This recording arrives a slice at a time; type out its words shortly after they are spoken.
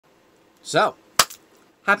So,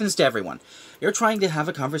 happens to everyone. You're trying to have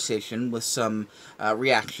a conversation with some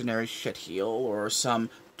reactionary shitheel, or some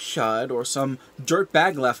chud, or some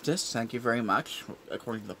dirtbag leftist, thank you very much,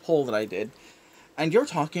 according to the poll that I did, and you're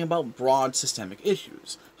talking about broad systemic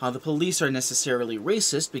issues. How the police are necessarily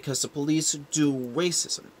racist because the police do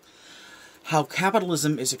racism. How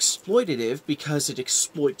capitalism is exploitative because it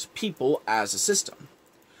exploits people as a system.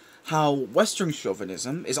 How Western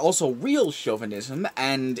chauvinism is also real chauvinism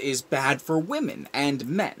and is bad for women and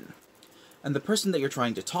men. And the person that you're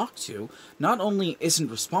trying to talk to not only isn't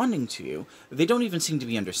responding to you, they don't even seem to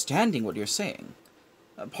be understanding what you're saying.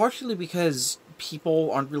 Partially because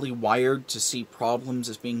people aren't really wired to see problems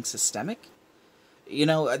as being systemic. You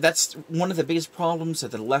know, that's one of the biggest problems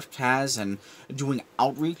that the left has in doing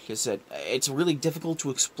outreach, is that it's really difficult to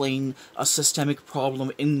explain a systemic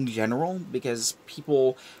problem in general, because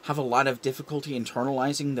people have a lot of difficulty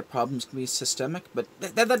internalizing that problems can be systemic, but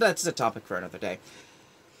that's a topic for another day.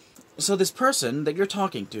 So this person that you're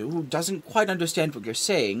talking to, who doesn't quite understand what you're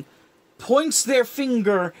saying, points their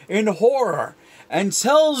finger in horror and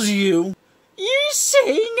tells you, "You're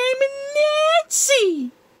saying I'm a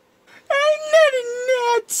Nazi! I'm not a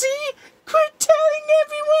Nazi! Quit telling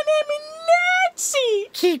everyone I'm a Nazi!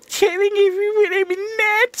 Keep telling everyone I'm a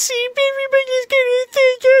Nazi, everybody's gonna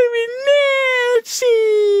think I'm a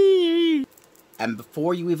Nazi!" And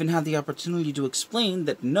before you even have the opportunity to explain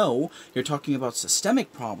that no, you're talking about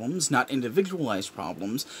systemic problems, not individualized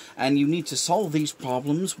problems, and you need to solve these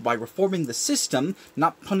problems by reforming the system,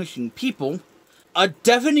 not punishing people, a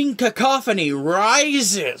deafening cacophony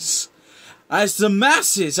rises as the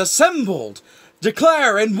masses assembled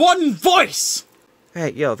declare in one voice,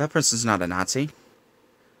 "Hey, yo, that person's not a Nazi.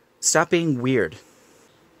 Stop being weird."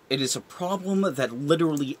 It is a problem that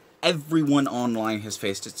literally everyone online has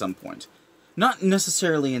faced at some point. Not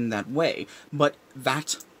necessarily in that way, but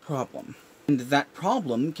that problem. And that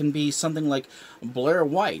problem can be something like Blair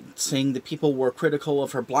White saying that people were critical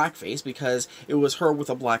of her blackface because it was her with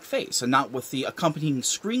a black face, and not with the accompanying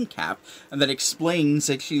screen cap that explains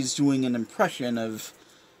that she's doing an impression of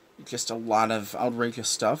just a lot of outrageous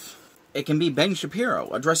stuff. It can be Ben Shapiro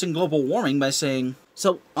addressing global warming by saying,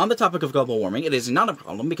 "So, on the topic of global warming, it is not a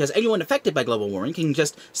problem because anyone affected by global warming can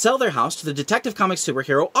just sell their house to the Detective Comics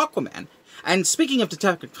superhero Aquaman. And speaking of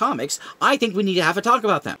Detective Comics, I think we need to have a talk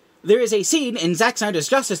about them. There is a scene in Zack Snyder's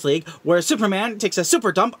Justice League where Superman takes a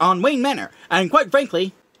super dump on Wayne Manor, and quite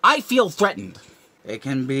frankly, I feel threatened." It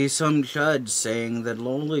can be some chud saying that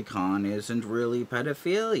lolicon isn't really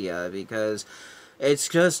pedophilia because it's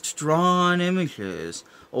just drawn images,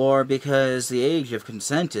 or because the age of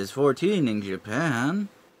consent is 14 in Japan.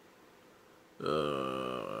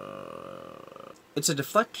 It's a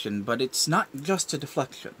deflection, but it's not just a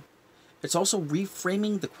deflection. It's also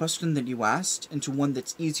reframing the question that you asked into one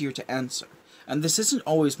that's easier to answer. And this isn't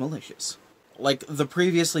always malicious. Like the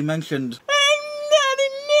previously mentioned, "I'm not a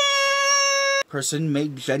Nazi" person may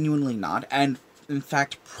genuinely not, and in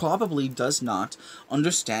fact probably does not,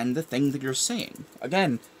 understand the thing that you're saying.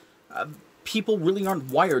 Again, people really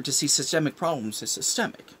aren't wired to see systemic problems as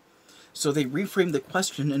systemic. So they reframe the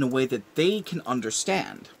question in a way that they can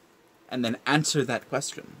understand, and then answer that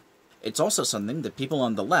question. It's also something that people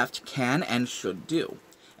on the left can and should do.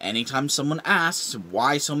 Anytime someone asks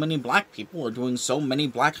why so many black people are doing so many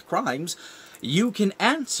black crimes, you can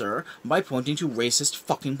answer by pointing to racist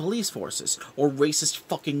fucking police forces, or racist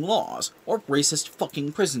fucking laws, or racist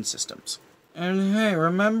fucking prison systems. And hey,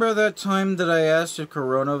 remember that time that I asked if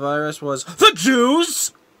coronavirus was the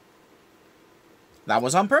Jews? That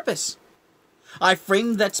was on purpose. I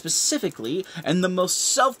framed that specifically in the most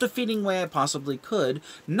self-defeating way I possibly could,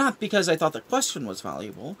 not because I thought the question was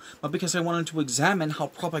valuable, but because I wanted to examine how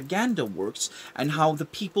propaganda works, and how the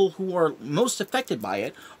people who are most affected by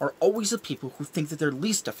it are always the people who think that they're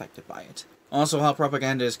least affected by it. Also, how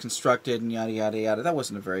propaganda is constructed, and yada yada yada. That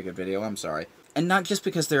wasn't a very good video, I'm sorry. And not just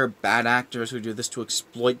because there are bad actors who do this to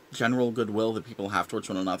exploit general goodwill that people have towards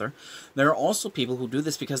one another. There are also people who do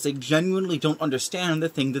this because they genuinely don't understand the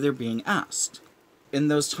thing that they're being asked. In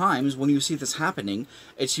those times when you see this happening,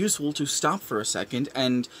 it's useful to stop for a second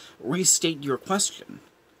and restate your question.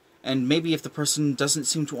 And maybe if the person doesn't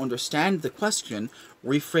seem to understand the question,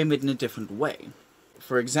 reframe it in a different way.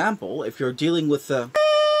 For example, if you're dealing with the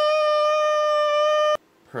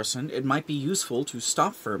person, it might be useful to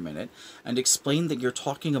stop for a minute and explain that you're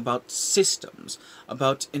talking about systems,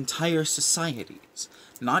 about entire societies,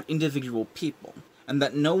 not individual people, and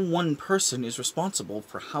that no one person is responsible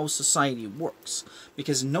for how society works,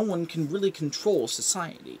 because no one can really control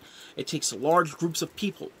society. It takes large groups of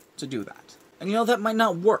people to do that. And you know, that might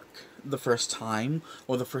not work. the first time,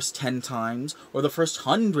 or the first 10 times, or the first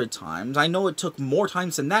 100 times. I know it took more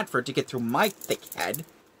times than that for it to get through my thick head.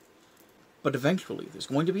 But eventually, there's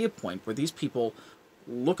going to be a point where these people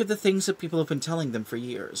look at the things that people have been telling them for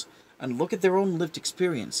years, and look at their own lived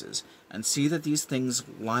experiences, and see that these things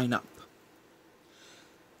line up.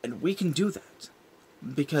 And we can do that,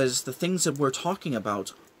 because the things that we're talking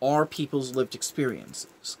about are people's lived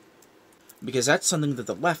experiences. Because that's something that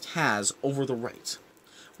the left has over the right.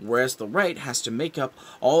 Whereas the right has to make up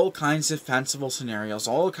all kinds of fanciful scenarios,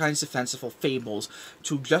 all kinds of fanciful fables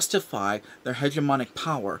to justify their hegemonic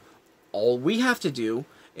power. All we have to do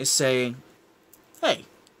is say, hey,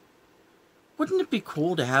 wouldn't it be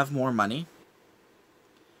cool to have more money?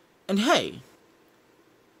 And hey,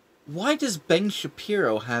 why does Ben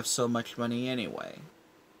Shapiro have so much money anyway?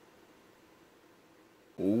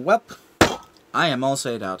 Welp, I am all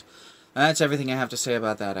said out. That's everything I have to say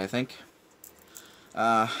about that, I think.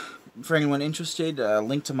 For anyone interested, a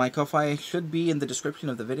link to my Ko-Fi should be in the description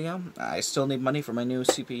of the video. I still need money for my new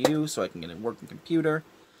CPU so I can get a working computer.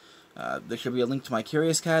 There should be a link to my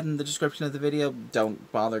Curious Cat in the description of the video.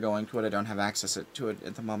 Don't bother going to it, I don't have access to it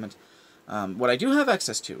at the moment. What I do have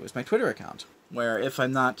access to is my Twitter account, where if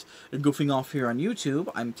I'm not goofing off here on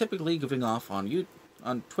YouTube, I'm typically goofing off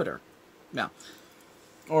on Twitter. Yeah.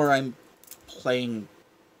 Or I'm playing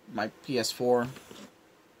my PS4.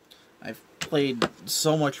 I've played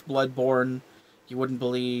so much Bloodborne, you wouldn't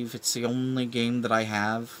believe it's the only game that I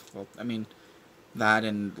have. Well, I mean, that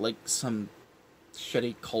and, like, some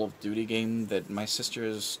shitty Call of Duty game that my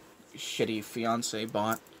sister's shitty fiancé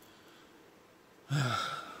bought.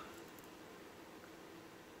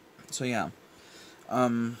 So, yeah.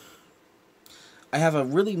 I have a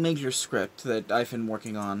really major script that I've been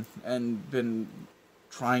working on, and been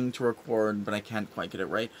trying to record, but I can't quite get it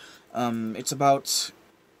right. It's about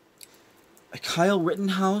Kyle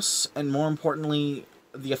Rittenhouse, and more importantly,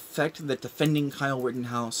 the effect that defending Kyle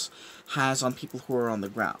Rittenhouse has on people who are on the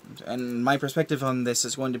ground. And my perspective on this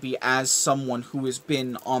is going to be as someone who has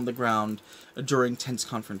been on the ground during tense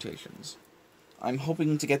confrontations. I'm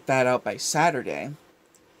hoping to get that out by Saturday,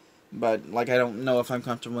 but, like, I don't know if I'm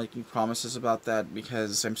comfortable making promises about that,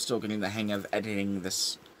 because I'm still getting the hang of editing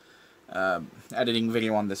this, editing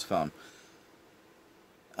video on this phone.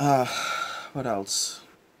 What else?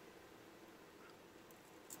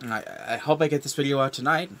 I hope I get this video out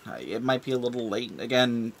tonight. It might be a little late.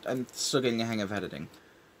 Again, I'm still getting the hang of editing.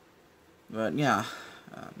 But, yeah.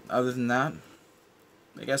 Other than that,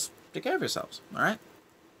 I guess, take care of yourselves, alright?